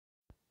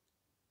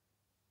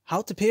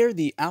How to pair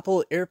the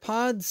Apple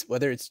Airpods,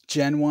 whether it's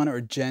Gen 1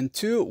 or Gen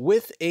 2,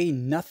 with a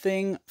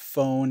Nothing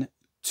Phone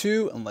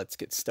 2, and let's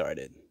get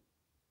started.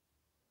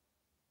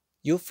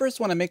 You'll first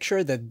want to make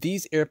sure that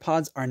these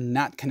AirPods are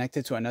not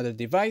connected to another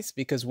device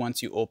because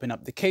once you open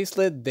up the case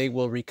lid, they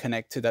will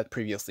reconnect to that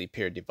previously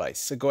paired device.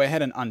 So go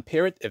ahead and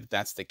unpair it if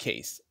that's the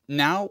case.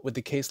 Now, with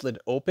the case lid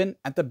open,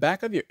 at the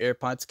back of your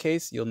AirPods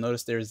case, you'll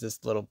notice there's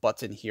this little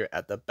button here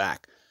at the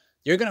back.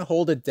 You're going to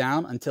hold it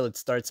down until it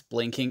starts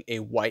blinking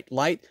a white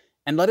light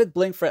and let it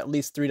blink for at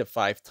least 3 to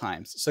 5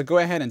 times. So go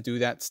ahead and do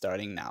that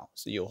starting now.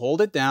 So you'll hold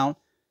it down.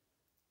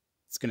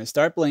 It's going to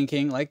start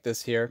blinking like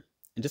this here.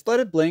 And just let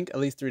it blink at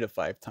least 3 to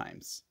 5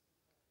 times.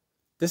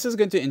 This is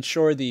going to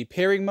ensure the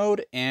pairing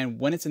mode, and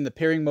when it's in the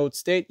pairing mode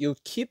state, you'll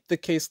keep the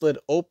case lid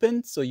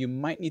open, so you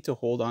might need to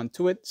hold on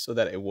to it so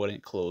that it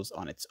wouldn't close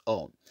on its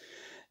own.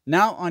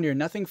 Now on your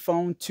Nothing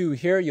Phone 2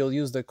 here, you'll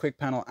use the quick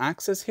panel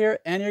access here,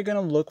 and you're going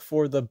to look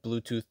for the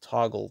Bluetooth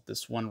toggle,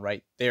 this one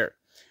right there.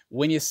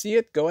 When you see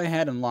it, go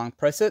ahead and long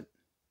press it.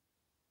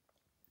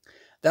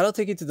 That'll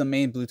take you to the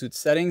main Bluetooth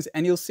settings,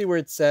 and you'll see where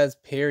it says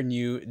pair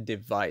new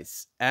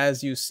device.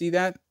 As you see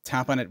that,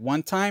 tap on it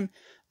one time.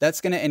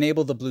 That's going to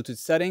enable the Bluetooth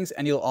settings,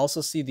 and you'll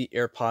also see the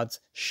AirPods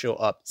show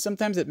up.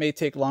 Sometimes it may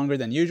take longer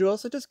than usual,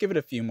 so just give it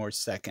a few more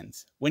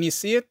seconds. When you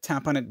see it,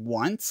 tap on it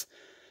once.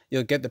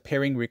 You'll get the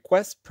pairing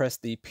request, press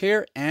the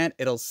pair, and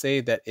it'll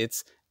say that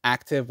it's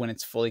active when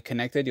it's fully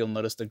connected. You'll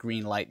notice the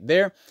green light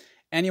there.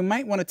 And you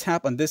might want to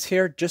tap on this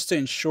here just to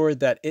ensure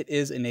that it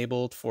is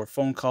enabled for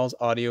phone calls,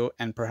 audio,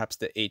 and perhaps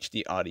the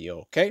HD audio,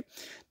 okay?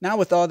 Now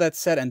with all that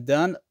said and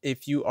done,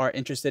 if you are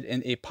interested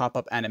in a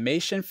pop-up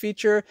animation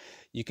feature,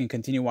 you can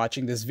continue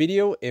watching this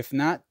video. If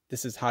not,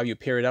 this is how you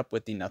pair it up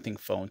with the Nothing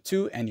Phone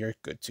 2 and you're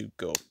good to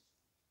go.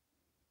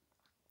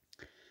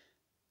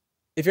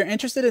 If you're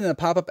interested in a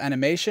pop-up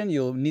animation,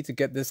 you'll need to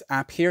get this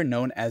app here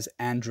known as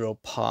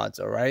Andropods,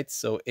 all right?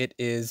 So it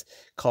is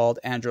called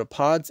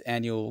Andropods,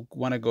 and you'll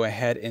want to go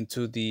ahead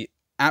into the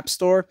App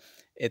Store.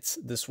 It's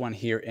this one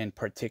here in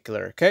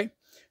particular, okay?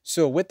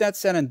 So with that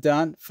said and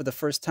done, for the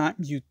first time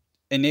you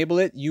enable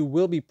it, you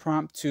will be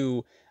prompted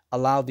to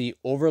allow the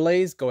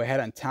overlays. Go ahead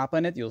and tap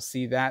on it. You'll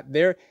see that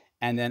there,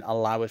 and then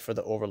allow it for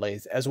the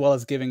overlays, as well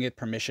as giving it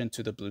permission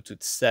to the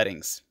Bluetooth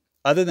settings.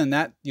 Other than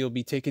that, you'll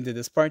be taken to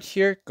this part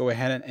here. Go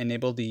ahead and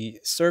enable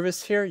the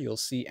service here. You'll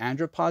see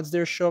Andropods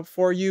there show up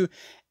for you.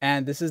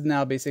 And this is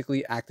now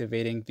basically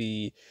activating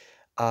the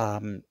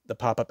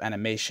pop-up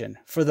animation.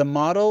 For the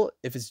model,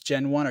 if it's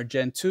Gen 1 or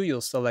Gen 2,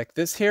 you'll select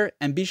this here.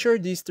 And be sure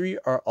these three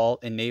are all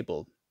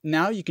enabled.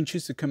 Now you can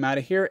choose to come out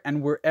of here,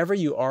 and wherever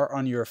you are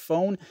on your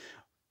phone,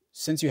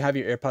 since you have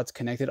your AirPods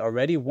connected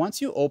already,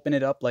 once you open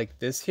it up like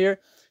this here,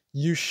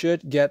 you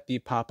should get the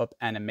pop-up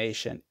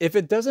animation. If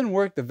it doesn't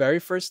work the very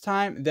first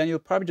time, then you'll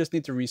probably just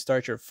need to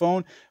restart your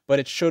phone, but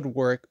it should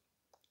work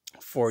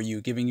for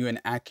you, giving you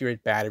an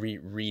accurate battery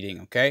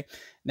reading, okay?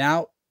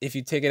 Now, if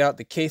you take it out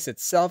the case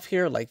itself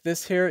here, like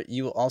this here,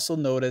 you will also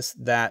notice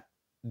that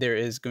there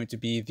is going to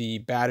be the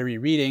battery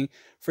reading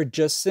for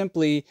just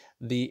simply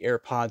the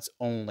AirPods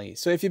only.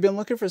 So if you've been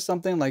looking for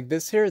something like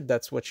this here,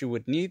 that's what you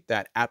would need,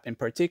 that app in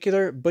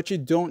particular, but you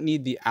don't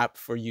need the app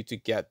for you to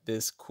get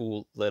this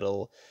cool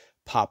little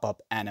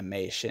pop-up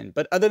animation.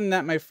 But other than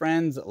that, my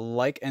friends,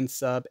 like and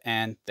sub,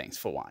 and thanks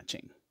for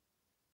watching.